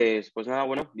Pues nada,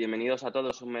 bueno, bienvenidos a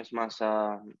todos un mes más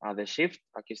a The Shift.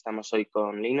 Aquí estamos hoy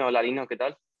con Lino. Hola Lino, ¿qué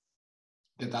tal?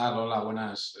 ¿Qué tal? Hola,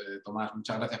 buenas, Tomás.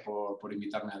 Muchas gracias por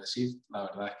invitarme a The Shift. La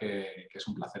verdad es que es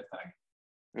un placer estar aquí.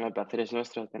 No, el placer es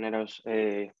nuestro teneros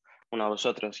uno a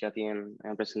vosotros y a ti en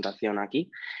presentación aquí.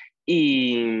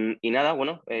 Y nada,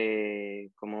 bueno,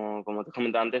 como te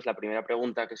comentaba antes, la primera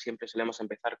pregunta que siempre solemos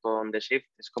empezar con The Shift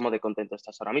es ¿cómo de contento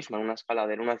estás ahora mismo? En una escala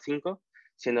del 1 al 5,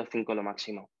 siendo 5 lo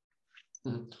máximo.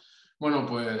 Ujú. Bueno,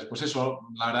 pues eso,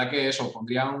 la verdad que eso,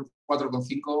 pondría un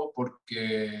 4,5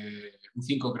 porque un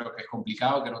 5 creo que es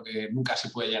complicado, creo que nunca se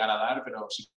puede llegar a dar, pero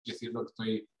sí que es cierto que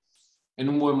estoy en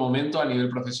un buen momento a nivel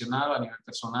profesional, a nivel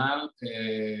personal,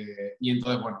 y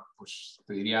entonces, bueno, pues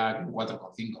te diría que un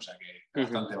 4,5, o sea que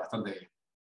Ujú. bastante bien.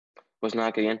 Pues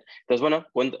nada, qué bien. Entonces, bueno,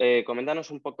 coméntanos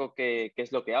un poco qué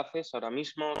es lo que haces ahora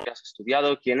mismo, qué has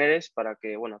estudiado, quién eres, para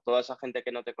que, bueno, toda esa gente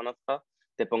que no te conozca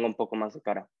te ponga un poco más de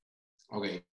cara. Ok.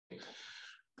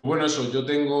 Bueno, eso, yo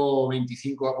tengo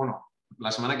 25, bueno, la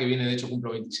semana que viene de hecho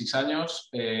cumplo 26 años.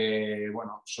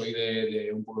 Bueno, soy de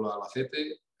un pueblo de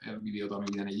Albacete, he vivido toda mi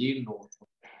vida en allí.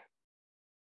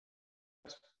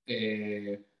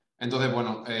 Entonces,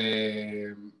 bueno,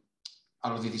 a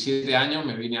los 17 años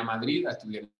me vine a Madrid a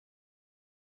estudiar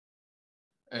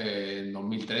en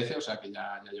 2013, o sea que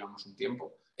ya llevamos un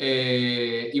tiempo.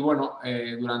 Y bueno,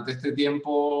 durante este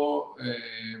tiempo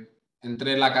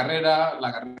entré en la carrera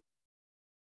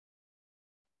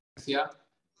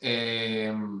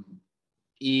eh,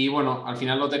 y bueno, al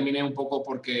final lo terminé un poco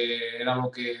porque era lo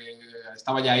que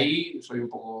estaba ya ahí, soy un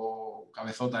poco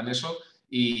cabezota en eso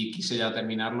y quise ya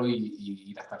terminarlo y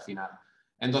ir hasta el final.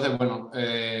 Entonces, bueno,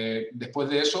 después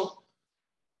de eso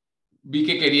vi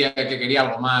que quería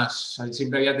algo más.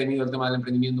 Siempre había tenido el tema del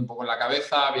emprendimiento un poco en la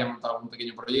cabeza, había montado un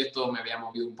pequeño proyecto, me había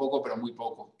movido un poco, pero muy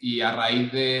poco. Y a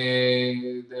raíz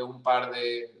de un par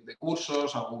de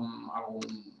cursos,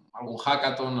 algún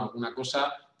hackathon, alguna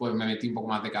cosa, pues me metí un poco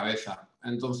más de cabeza.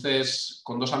 Entonces,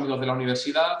 con dos amigos de la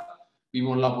universidad,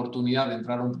 vimos la oportunidad de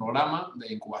entrar a un programa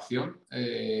de incubación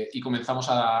y comenzamos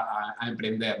a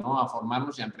emprender, ¿no? A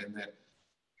formarnos y a emprender.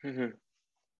 Ujú.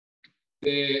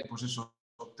 Pues eso,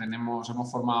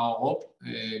 hemos formado Ghop.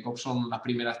 Ghop son las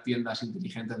primeras tiendas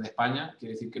inteligentes de España,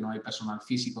 quiere decir que no hay personal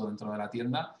físico dentro de la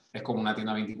tienda, es como una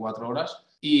tienda 24 horas.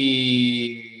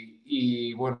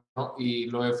 Y bueno, y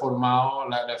lo he formado,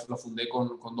 lo fundé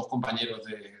con dos compañeros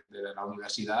de la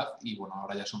universidad y bueno,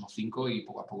 ahora ya somos 5 y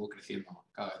poco a poco creciendo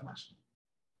cada vez más.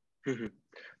 Ujú.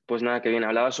 Pues nada, qué bien.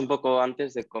 Hablabas un poco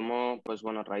antes de cómo, pues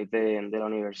bueno, a raíz de la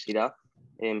universidad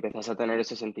empezaste a tener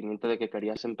ese sentimiento de que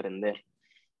querías emprender.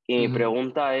 Y mi Ujú.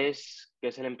 pregunta es, ¿qué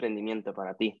es el emprendimiento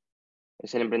para ti?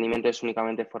 ¿Es el emprendimiento es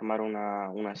únicamente formar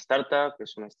una startup,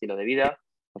 es un estilo de vida?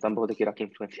 O tampoco te quiero aquí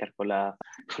influenciar con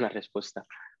con la respuesta.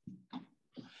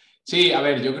 Sí, a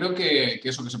ver, yo creo que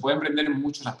eso, que se puede emprender en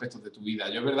muchos aspectos de tu vida.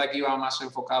 Yo es verdad que iba más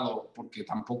enfocado porque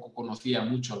tampoco conocía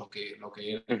mucho lo que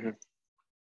era Ujú.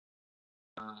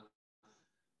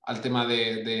 al tema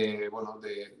bueno,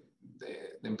 de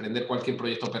emprender cualquier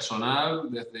proyecto personal,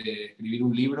 desde escribir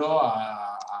un libro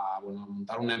bueno,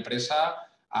 montar una empresa,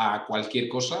 a cualquier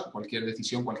cosa, cualquier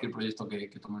decisión, cualquier proyecto que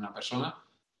tome una persona.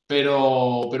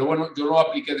 Pero bueno, yo lo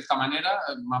apliqué de esta manera,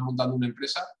 más montando una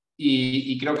empresa,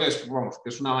 y creo que vamos, que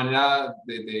es una manera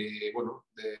bueno,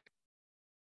 de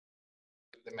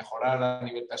mejorar a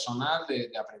nivel personal,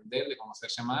 de aprender, de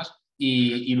conocerse más Ujú.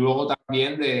 y luego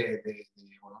también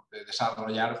bueno, de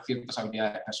desarrollar ciertas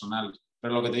habilidades personales.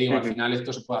 Pero lo que te digo, al Ujú. final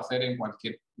esto se puede hacer en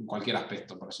cualquier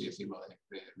aspecto, por así decirlo,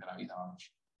 de la vida,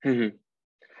 vamos. Ujú.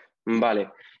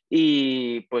 Vale.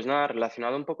 Y pues nada,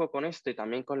 relacionado un poco con esto y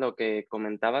también con lo que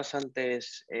comentabas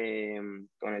antes,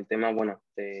 con el tema, bueno,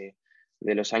 de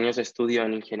los años de estudio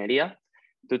en ingeniería,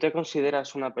 ¿tú te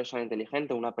consideras una persona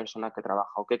inteligente o una persona que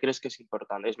trabaja? ¿O qué crees que es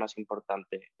importante, es más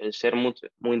importante, el ser muy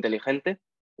inteligente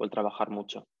o el trabajar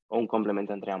mucho? O un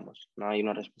complemento entre ambos. No hay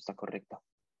una respuesta correcta.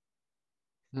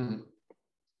 Mm.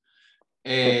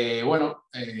 Bueno,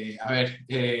 a ver,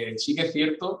 sí que es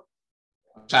cierto.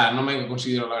 O sea, no me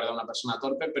considero la verdad una persona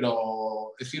torpe,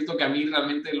 pero es cierto que a mí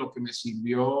realmente lo que me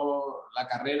sirvió la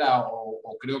carrera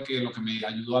o creo que lo que me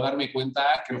ayudó a darme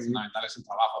cuenta es que lo Ujú. fundamental es el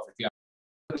trabajo,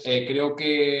 efectivamente. Creo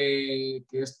que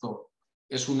esto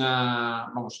es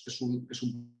vamos, es un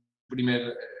primer,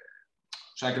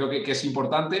 o sea, creo que es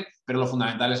importante, pero lo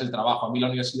fundamental es el trabajo. A mí la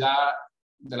universidad,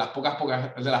 de las pocas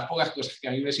cosas que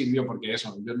a mí me sirvió, porque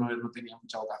eso, yo no tenía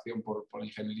mucha vocación por la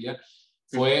ingeniería,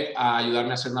 Ujú. fue a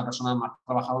ayudarme a ser una persona más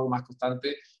trabajadora, más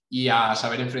constante y a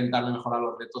saber enfrentarme mejor a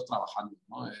los retos trabajando,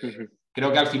 ¿no? Ujú.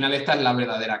 Creo que al final esta es la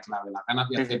verdadera clave, las ganas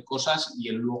de Ujú. hacer cosas y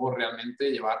el luego realmente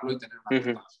llevarlo y tener una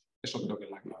Ujú. constancia. Eso creo que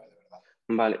es la clave, de verdad.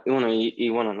 Vale, y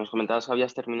bueno, nos comentabas que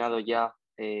habías terminado ya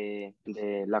de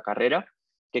la carrera.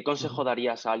 ¿Qué consejo Ujú.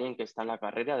 darías a alguien que está en la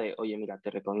carrera de, oye, mira,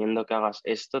 te recomiendo que hagas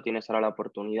esto, tienes ahora la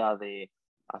oportunidad de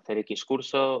hacer X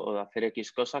curso o de hacer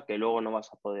X cosa que luego no vas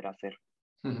a poder hacer?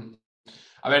 Ujú.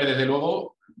 A ver, desde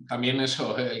luego, también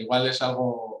eso, igual es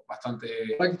algo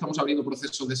bastante... Ahora que estamos abriendo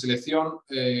procesos de selección,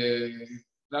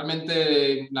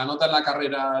 realmente la nota en la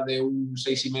carrera de un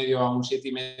 6,5 a un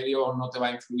 7,5 no te va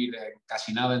a influir en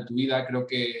casi nada en tu vida. Creo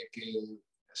que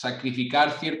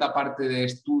sacrificar cierta parte de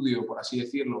estudio, por así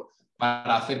decirlo,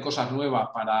 para hacer cosas nuevas,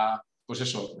 para, pues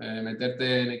eso,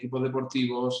 meterte en equipos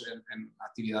deportivos, en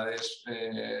actividades,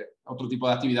 otro tipo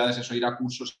de actividades, eso, ir a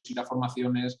cursos, ir a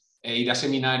formaciones, ir a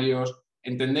seminarios,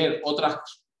 entender otras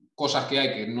cosas que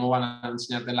hay que no van a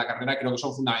enseñarte en la carrera, creo que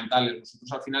son fundamentales.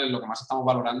 Nosotros al final es lo que más estamos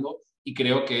valorando y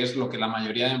creo que es lo que la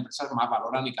mayoría de empresas más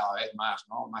valoran y cada vez más,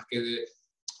 ¿no? Más que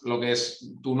lo que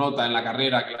es tu nota en la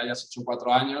carrera, que la hayas hecho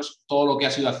 4 años, todo lo que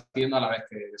has ido haciendo a la vez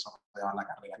que desarrollabas la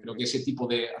carrera. Creo que Ujú, ese tipo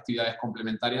de actividades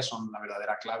complementarias son la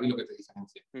verdadera clave y lo que te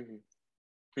diferencia. ujú,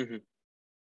 ujú.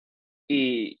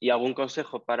 Y algún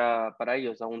consejo para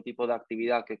ellos, algún tipo de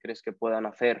actividad que crees que puedan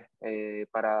hacer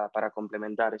para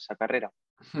complementar esa carrera?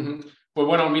 Pues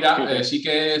bueno, mira, sí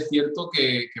que es cierto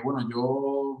bueno,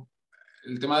 yo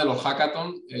el tema de los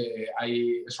hackathons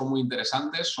son muy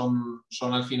interesantes,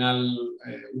 son al final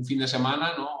un fin de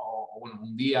semana, ¿no? O bueno,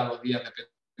 un día, 2 días,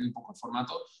 depende un poco el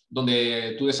formato,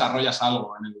 donde tú desarrollas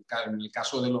algo. En el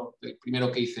caso del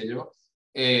primero que hice yo,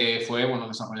 fue, bueno,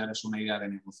 desarrollar eso, una idea de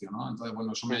negocio, ¿no? Entonces,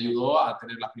 bueno, eso me Ujú, ayudó a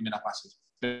tener las primeras bases.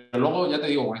 Pero luego, ya te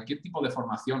digo, cualquier tipo de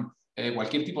formación,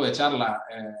 cualquier tipo de charla,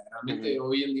 realmente ujú,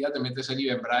 hoy en día te metes en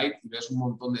Eventbrite y ves un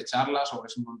montón de charlas o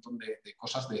ves un montón de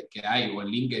cosas que hay, o en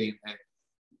LinkedIn,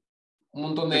 un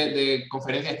montón ujú, de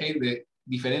conferencias que hay de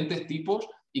diferentes tipos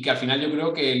y que al final yo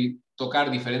creo que el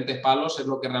tocar diferentes palos es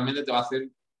lo que realmente te va a hacer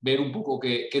ver un poco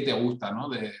qué te gusta, ¿no?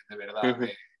 De verdad, ujú,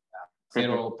 de hacer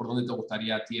ujú, o por dónde te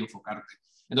gustaría a ti enfocarte.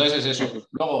 Entonces es ujú, eso.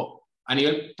 Luego, a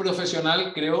nivel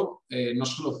profesional, creo, no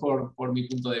solo por mi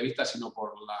punto de vista, sino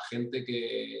por la gente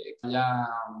que ya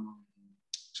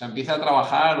o sea, empiece a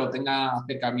trabajar o tenga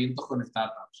acercamientos con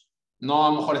startups. No, a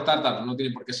lo mejor startups no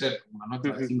tiene por qué ser como la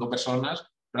nuestra de ujú, 5 personas,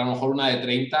 pero a lo mejor una de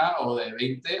 30 o de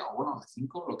 20 o bueno, de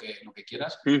 5 lo que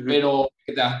quieras, ujú, pero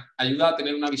que te ayuda a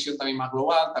tener una visión también más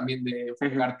global, también de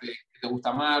ujú, enfocarte que te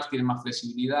gusta más, tienes más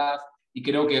flexibilidad y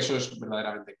creo que eso es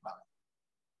verdaderamente clave.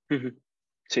 ujú.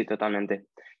 Sí, totalmente.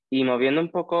 Y moviendo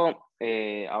un poco,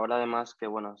 ahora además que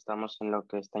bueno, estamos en lo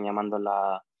que están llamando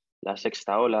la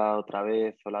sexta ola otra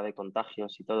vez, ola de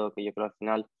contagios y todo, que yo creo al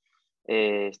final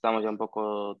estamos ya un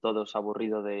poco todos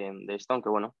aburridos de esto, aunque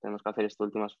bueno, tenemos que hacer este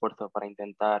último esfuerzo para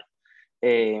intentar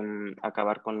eh,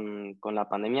 acabar con la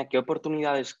pandemia. ¿Qué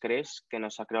oportunidades crees que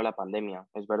nos ha creado la pandemia?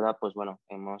 Es verdad, pues bueno,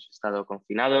 hemos estado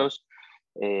confinados,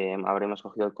 habremos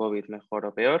cogido el COVID mejor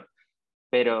o peor,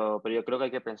 pero yo creo que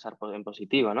hay que pensar en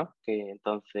positivo, ¿no? Que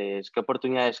entonces, ¿qué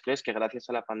oportunidades crees que gracias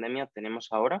a la pandemia tenemos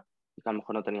ahora y que a lo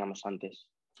mejor no teníamos antes?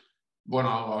 Bueno,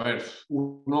 a ver,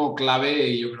 uno clave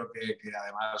y yo creo que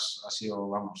además ha sido,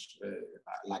 vamos,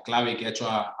 la clave que ha hecho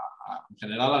en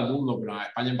general al mundo, pero a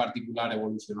España en particular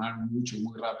evolucionar mucho y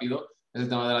muy rápido es el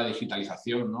tema de la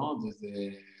digitalización, ¿no? Desde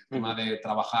el tema Ujú, de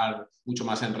trabajar mucho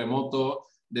más en remoto,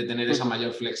 de tener esa ujú,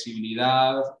 mayor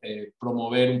flexibilidad,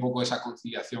 promover un poco esa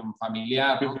conciliación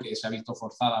familiar, ¿no? ujú, Que se ha visto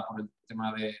forzada por el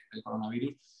tema del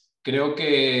coronavirus. Creo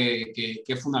que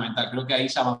es fundamental. Creo que ahí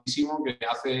se avanza muchísimo, que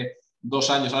hace 2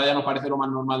 años, ahora ya nos parece lo más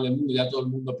normal del mundo, ya todo el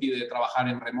mundo pide trabajar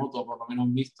en remoto, por lo menos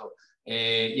mixto,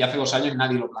 y hace 2 años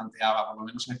nadie lo planteaba, por lo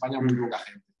menos en España muy ujú, poca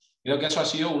gente. Creo que eso ha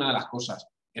sido una de las cosas.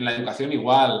 En la educación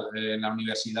igual, en la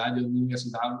universidad, yo en mi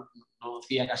universidad no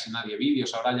hacía casi nadie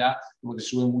vídeos, ahora ya como que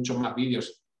suben muchos más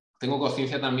vídeos. Tengo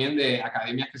conciencia también de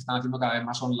academias que se están haciendo cada vez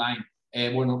más online.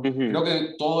 Bueno, ujú, creo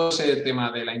que todo ese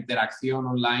tema de la interacción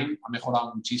online ha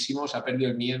mejorado muchísimo, se ha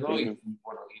perdido el miedo ujú,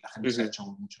 bueno, y la gente se ha ujú, hecho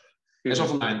mucho. Eso ujú, es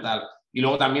fundamental. Y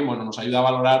luego también, bueno, nos ayuda a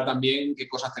valorar también qué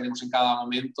cosas tenemos en cada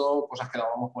momento, cosas que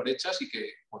dábamos por hechas y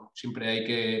que, bueno, siempre hay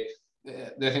que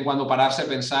de vez en cuando pararse,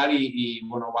 pensar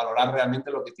bueno, valorar realmente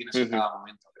lo que tienes en ujú, cada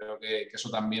momento. Creo que eso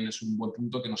también es un buen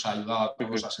punto que nos ha ayudado a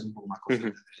ujú, todos a ser un poco más ujú.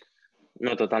 conscientes de ello.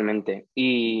 No, totalmente.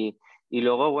 Y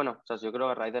luego, bueno, o sea, yo creo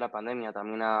que a raíz de la pandemia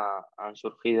también han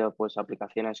surgido pues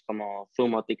aplicaciones como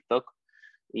Zoom o TikTok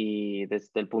y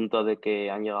desde el punto de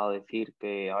que han llegado a decir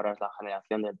que ahora es la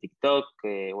generación del TikTok,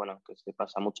 que bueno, que se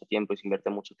pasa mucho tiempo y se invierte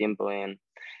mucho tiempo en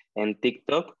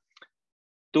TikTok.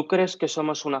 ¿Tú crees que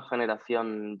somos una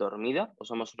generación dormida o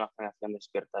somos una generación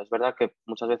despierta? Es verdad que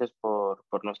muchas veces por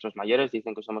nuestros mayores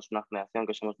dicen que somos una generación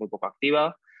que somos muy poco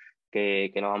activa,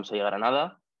 que no vamos a llegar a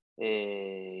nada.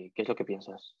 ¿Qué es lo que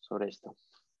piensas sobre esto?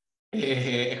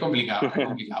 Es complicado, es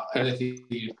complicado. Es decir,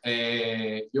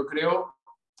 yo creo,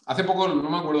 hace poco no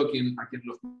me acuerdo a quién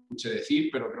lo escuché decir,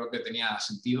 pero creo que tenía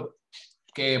sentido,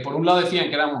 que por un lado decían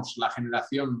que éramos la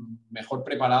generación mejor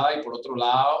preparada y por otro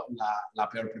lado la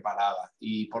peor preparada.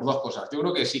 Y por dos cosas. Yo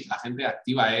creo que sí, que la gente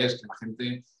activa es, que la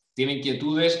gente tiene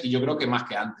inquietudes y yo creo que más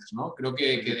que antes, ¿no? Creo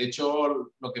que de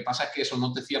hecho lo que pasa es que eso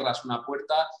no te cierras una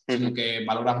puerta, sino que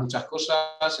valoras muchas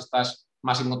cosas, estás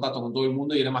más en contacto con todo el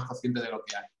mundo y eres más consciente de lo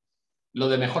que hay. Lo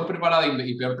de mejor preparada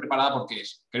y peor preparada, ¿por qué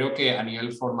es? Creo que a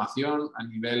nivel formación, a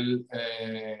nivel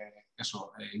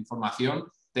información,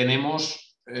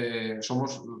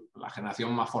 somos la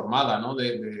generación más formada, ¿no?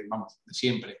 Vamos, de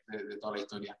siempre, de toda la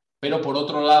historia. Pero por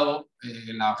otro lado,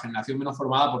 la generación menos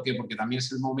formada, ¿por qué? Porque también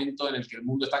es el momento en el que el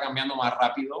mundo está cambiando más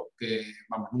rápido, que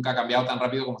vamos, nunca ha cambiado tan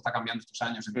rápido como está cambiando estos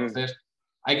años. Entonces,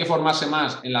 hay que formarse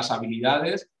más en las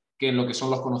habilidades que en lo que son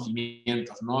los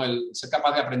conocimientos, ¿no? El ser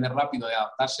capaz de aprender rápido, de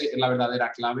adaptarse, es la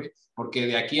verdadera clave, porque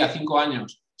de aquí a 5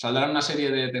 años saldrán una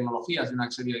serie de tecnologías y una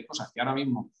serie de cosas que ahora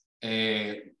mismo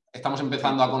estamos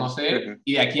empezando a conocer,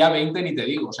 y de aquí a 20 ni te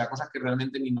digo, o sea, cosas que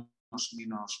realmente ni se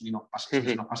nos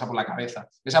pasa por la cabeza.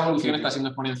 Esa evolución está siendo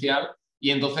exponencial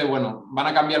y entonces, bueno, van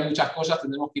a cambiar muchas cosas,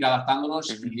 tendremos que ir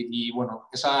adaptándonos y bueno,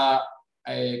 esa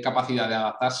capacidad de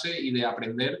adaptarse y de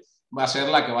aprender va a ser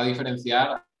la que va a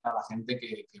diferenciar a la gente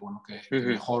que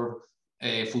mejor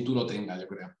futuro tenga, yo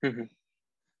creo.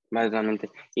 Vale, totalmente.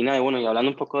 Y nada, bueno, y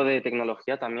hablando un poco de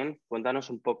tecnología también, cuéntanos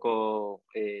un poco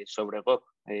sobre Ghop.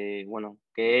 Bueno,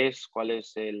 ¿qué es? ¿Cuál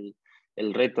es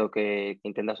el reto que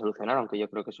intenta solucionar? Aunque yo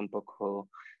creo que es un poco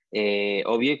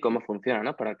obvio y cómo funciona,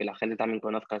 ¿no? Para que la gente también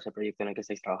conozca ese proyecto en el que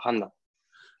estáis trabajando.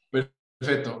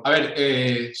 Perfecto. A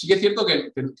ver, sí que es cierto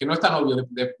que no es tan obvio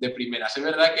de primeras. Es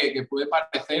verdad que puede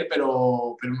parecer,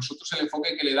 pero nosotros el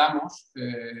enfoque que le damos,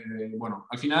 bueno,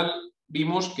 al final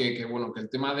vimos bueno, que el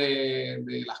tema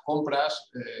de las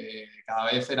compras cada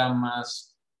vez eran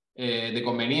más de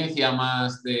conveniencia,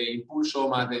 más de impulso,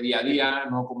 más de día a día,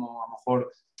 no como a lo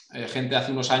mejor gente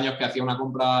hace unos años que hacía una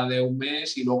compra de un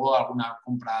mes y luego alguna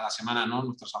compra a la semana, ¿no?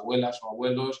 Nuestras abuelas o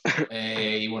abuelos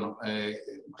y bueno,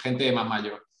 gente más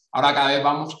mayor. Ahora cada vez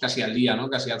vamos casi al día, ¿no?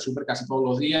 Casi al súper, casi todos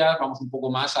los días, vamos un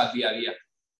poco más al día a día.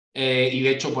 Y de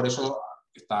hecho, por eso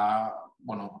está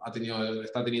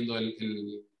teniendo el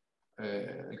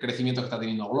crecimiento que está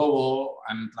teniendo Globo.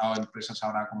 Han entrado empresas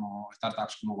ahora como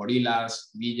startups como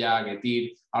Gorilas, Villa,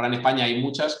 Getir. Ahora en España hay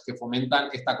muchas que fomentan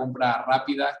esta compra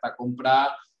rápida, esta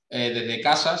compra desde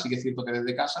casa, sí que es cierto que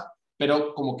desde casa,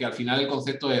 pero como que al final el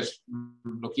concepto es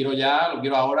lo quiero ya, lo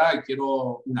quiero ahora y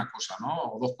quiero una cosa,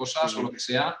 ¿no? O dos cosas o lo que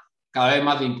sea, cada vez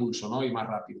más de impulso, ¿no? Y más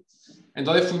rápido.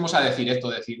 Entonces fuimos a decir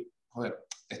esto, joder,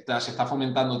 se está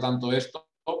fomentando tanto esto,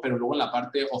 pero luego en la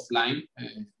parte offline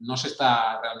no se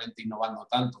está realmente innovando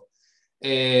tanto.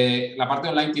 La parte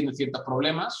online tiene ciertos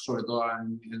problemas, sobre todo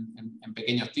en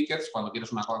pequeños tickets, cuando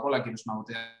quieres una Coca-Cola, quieres una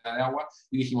botella de agua,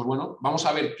 y dijimos, bueno, vamos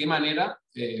a ver qué manera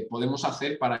podemos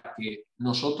hacer para que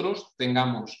nosotros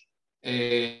tengamos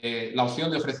la opción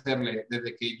de ofrecerle,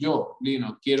 desde que yo,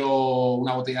 Lino, quiero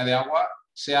una botella de agua,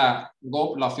 sea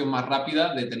Ghop la opción más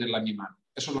rápida de tenerla en mi mano.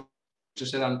 Ese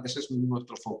es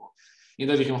nuestro foco. Y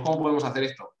entonces dijimos, ¿cómo podemos hacer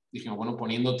esto? Dijimos, bueno,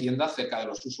 poniendo tiendas cerca de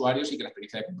los usuarios y que la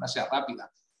experiencia de compra sea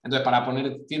rápida. Entonces, para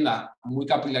poner tiendas muy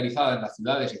capilarizadas en las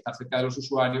ciudades y estar cerca de los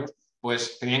usuarios,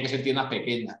 pues tenían que ser tiendas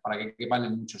pequeñas para que quepan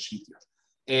en muchos sitios.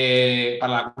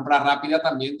 Para la compra rápida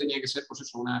también tenía que ser, pues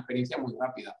eso, una experiencia muy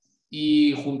rápida.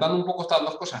 Y juntando un poco estas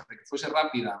dos cosas, de que fuese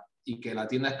rápida y que la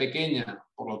tienda es pequeña,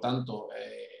 por lo tanto,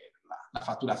 las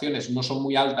facturaciones no son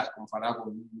muy altas comparado con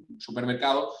un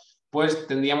supermercado, pues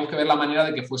tendríamos que ver la manera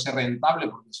de que fuese rentable,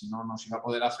 porque si no, no se iba a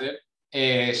poder hacer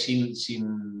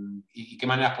y qué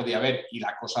maneras podía haber. Y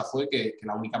la cosa fue que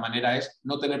la única manera es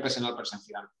no tener personal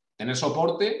presencial, tener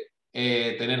soporte,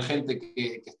 tener gente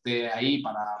que esté ahí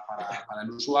para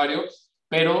el usuario,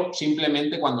 pero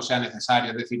simplemente cuando sea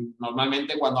necesario. Es decir,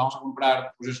 normalmente cuando vamos a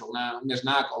comprar pues eso, un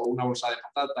snack o una bolsa de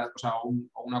patatas, o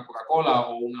una Coca-Cola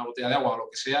o una botella de agua o lo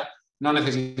que sea, no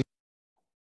necesitamos.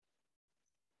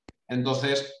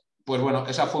 Entonces, pues bueno,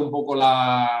 esa fue un poco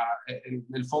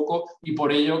el foco y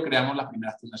por ello creamos las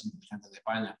primeras tiendas inteligentes de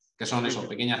España, que son esos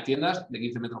pequeñas tiendas de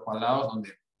 15 metros cuadrados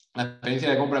donde la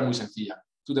experiencia de compra es muy sencilla.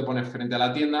 Tú te pones frente a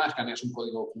la tienda, escaneas un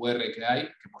código QR que hay,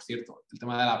 que por cierto, el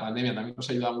tema de la pandemia también nos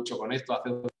ayuda mucho con esto,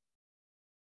 hacer un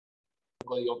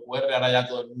código QR, ahora ya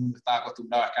todo el mundo está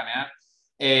acostumbrado a escanear.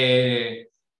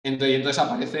 Entonces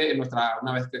aparece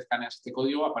una vez que escaneas este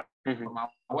código, aparece en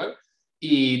forma web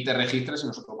y te registras y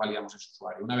nosotros validamos ese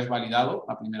usuario. Una vez validado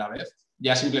la primera vez,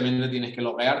 ya simplemente tienes que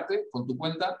loguearte con tu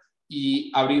cuenta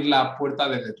y abrir la puerta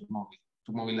desde tu móvil.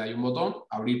 tu móvil hay un botón,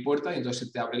 abrir puerta, y entonces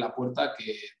se te abre la puerta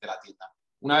de la tienda.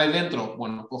 Una vez dentro,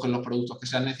 bueno, coges los productos que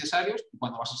sean necesarios y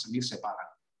cuando vas a salir se pagan.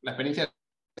 La experiencia,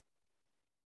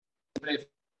 siempre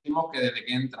decimos que desde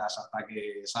que entras hasta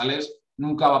que sales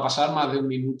nunca va a pasar más de un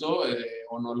minuto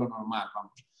o no es lo normal,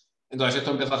 vamos. Entonces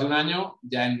esto empezó hace un año,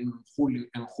 ya en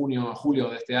julio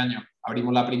de este año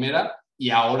abrimos la primera y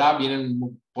ahora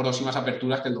vienen próximas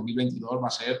aperturas que el 2022 va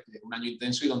a ser un año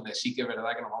intenso y donde sí que es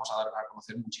verdad que nos vamos a dar a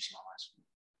conocer muchísimo más.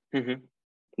 Ujú.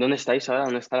 ¿Dónde estáis ahora?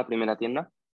 ¿Dónde está la primera tienda?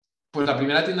 Pues la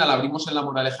primera tienda la abrimos en la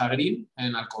Moraleja Green,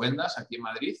 en Alcobendas, aquí en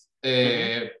Madrid,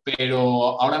 Ujú.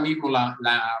 pero ahora mismo la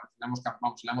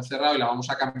hemos cerrado y la vamos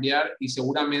a cambiar y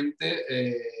seguramente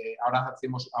ahora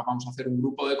vamos a hacer un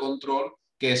grupo de control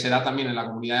que será también en la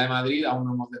Comunidad de Madrid, aún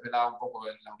no hemos desvelado un poco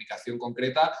la ubicación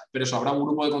concreta, pero eso, habrá un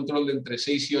grupo de control de entre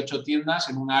 6 y 8 tiendas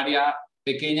en un área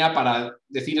pequeña para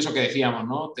decir eso que decíamos,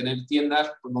 ¿no? Tener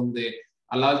tiendas donde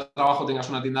al lado del trabajo tengas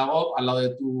una tienda Ghop, al lado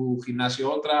de tu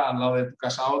gimnasio otra, al lado de tu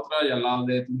casa otra y al lado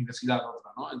de tu universidad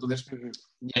otra, ¿no? Entonces, Ujú.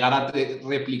 llegar a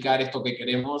replicar esto que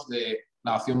queremos de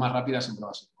la opción más rápida siempre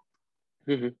va a ser.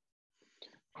 Ujú.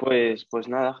 Pues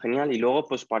nada, genial. Y luego,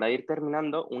 pues para ir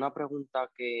terminando, una pregunta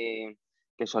que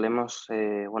solemos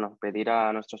bueno, pedir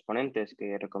a nuestros ponentes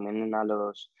que recomienden a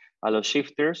los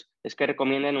shifters es que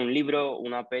recomienden un libro,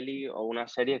 una peli o una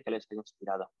serie que les haya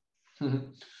inspirado.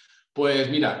 Pues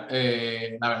mira,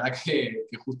 la verdad que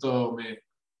justo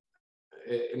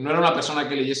no era una persona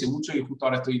que leyese mucho y justo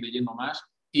ahora estoy leyendo más.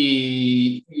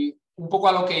 Y un poco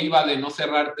a lo que iba de no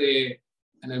cerrarte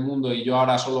en el mundo y yo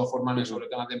ahora solo formarme Ujú. sobre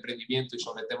temas de emprendimiento y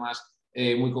sobre temas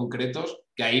muy concretos,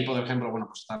 que ahí, por ejemplo, bueno,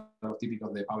 pues están los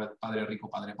típicos de Padre Rico,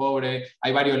 Padre Pobre.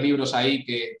 Hay varios libros ahí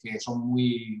que son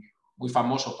muy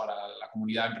famosos para la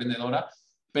comunidad emprendedora,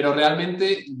 pero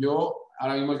realmente yo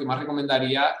ahora mismo el que más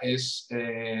recomendaría es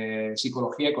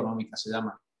Psicología Económica, se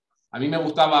llama. A mí me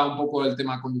gustaba un poco el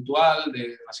tema conductual, de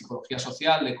la psicología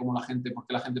social, de cómo la gente, por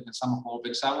qué la gente pensamos como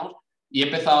pensamos. Y he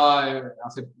empezado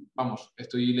vamos,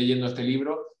 estoy leyendo este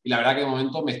libro y la verdad que de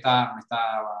momento me está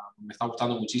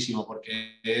gustando muchísimo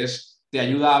porque te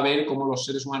ayuda a ver cómo los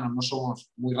seres humanos no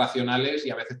somos muy racionales y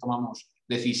a veces tomamos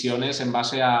decisiones en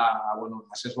base bueno,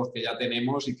 a sesgos que ya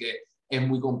tenemos y que es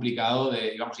muy complicado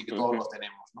digamos, y que todos Ujú. los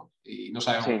tenemos, ¿no? Y no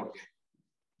sabemos Sí. por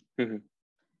qué. Ujú.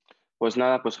 Pues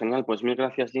nada, pues genial. Pues mil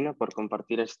gracias, Lino, por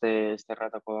compartir este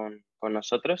rato con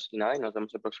nosotros. Y nada, y nos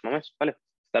vemos el próximo mes. Vale,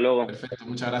 hasta luego. Perfecto,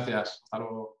 muchas gracias. Hasta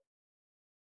luego.